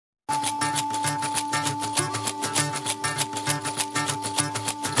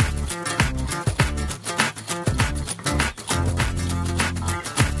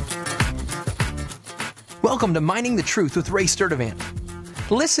Welcome to Mining the Truth with Ray Sturdivant.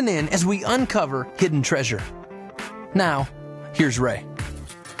 Listen in as we uncover hidden treasure. Now, here's Ray.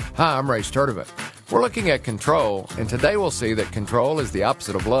 Hi, I'm Ray Sturdivant. We're looking at control, and today we'll see that control is the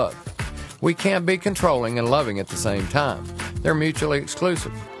opposite of love. We can't be controlling and loving at the same time. They're mutually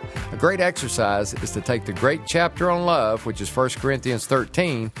exclusive. A great exercise is to take the great chapter on love, which is 1 Corinthians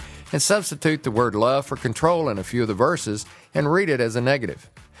 13, and substitute the word love for control in a few of the verses and read it as a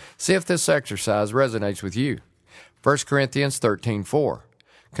negative. See if this exercise resonates with you. 1 Corinthians 13:4.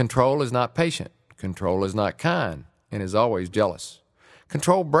 Control is not patient. Control is not kind and is always jealous.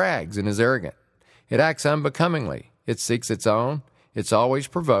 Control brags and is arrogant. It acts unbecomingly. It seeks its own. It's always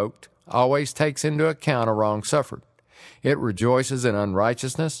provoked, always takes into account a wrong suffered. It rejoices in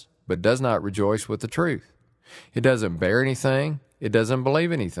unrighteousness, but does not rejoice with the truth. It doesn't bear anything. It doesn't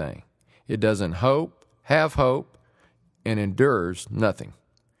believe anything. It doesn't have hope, and endures nothing.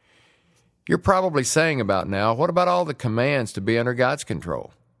 You're probably saying about now, what about all the commands to be under God's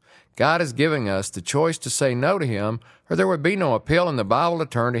control? God is giving us the choice to say no to Him, or there would be no appeal in the Bible to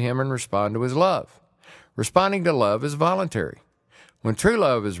turn to Him and respond to His love. Responding to love is voluntary. When true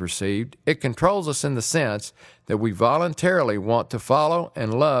love is received, it controls us in the sense that we voluntarily want to follow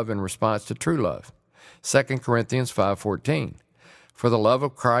and love in response to true love. 2 Corinthians 5:14. For the love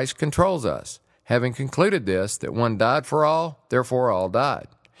of Christ controls us, having concluded this, that one died for all, therefore all died.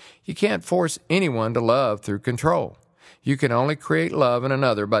 You can't force anyone to love through control. You can only create love in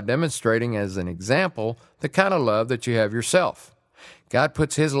another by demonstrating as an example the kind of love that you have yourself. God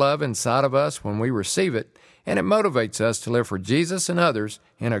puts His love inside of us when we receive it, and it motivates us to live for Jesus and others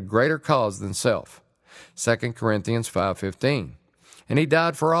in a greater cause than self. 2 Corinthians 5:15. And He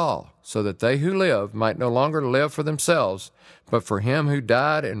died for all, so that they who live might no longer live for themselves, but for Him who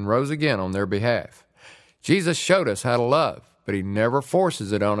died and rose again on their behalf. Jesus showed us how to love, but He never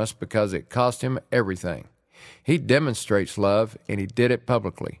forces it on us because it cost Him everything. He demonstrates love, and He did it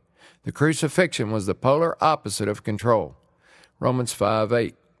publicly. The crucifixion was the polar opposite of control. Romans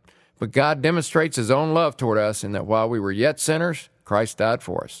 5:8. But God demonstrates His own love toward us in that while we were yet sinners, Christ died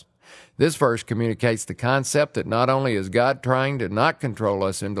for us. This verse communicates the concept that not only is God trying to not control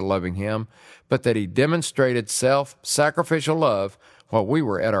us into loving Him, but that He demonstrated self-sacrificial love while we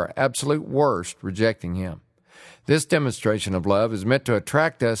were at our absolute worst rejecting Him. This demonstration of love is meant to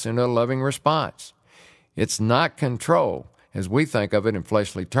attract us into a loving response. It's not control as we think of it in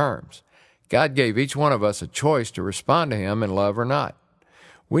fleshly terms. God gave each one of us a choice to respond to Him in love or not.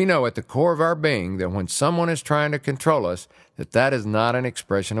 We know at the core of our being that when someone is trying to control us, that is not an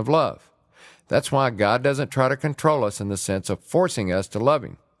expression of love. That's why God doesn't try to control us in the sense of forcing us to love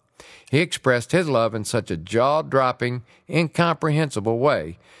Him. He expressed His love in such a jaw-dropping, incomprehensible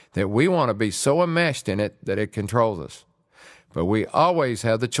way that we want to be so enmeshed in it that it controls us. But we always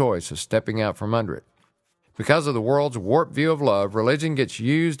have the choice of stepping out from under it. Because of the world's warped view of love, religion gets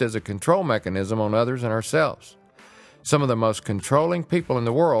used as a control mechanism on others and ourselves. Some of the most controlling people in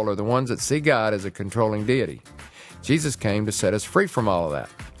the world are the ones that see God as a controlling deity. Jesus came to set us free from all of that.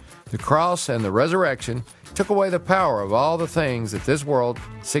 The cross and the resurrection took away the power of all the things that this world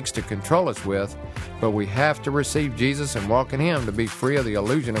seeks to control us with, but we have to receive Jesus and walk in Him to be free of the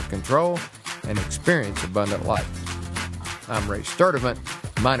illusion of control and experience abundant life. I'm Ray Sturdivant,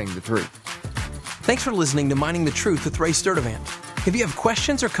 Mining the Truth. Thanks for listening to Mining the Truth with Ray Sturdivant. If you have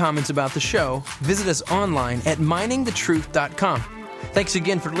questions or comments about the show, visit us online at miningthetruth.com. Thanks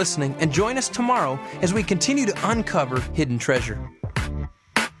again for listening, and join us tomorrow as we continue to uncover hidden treasure.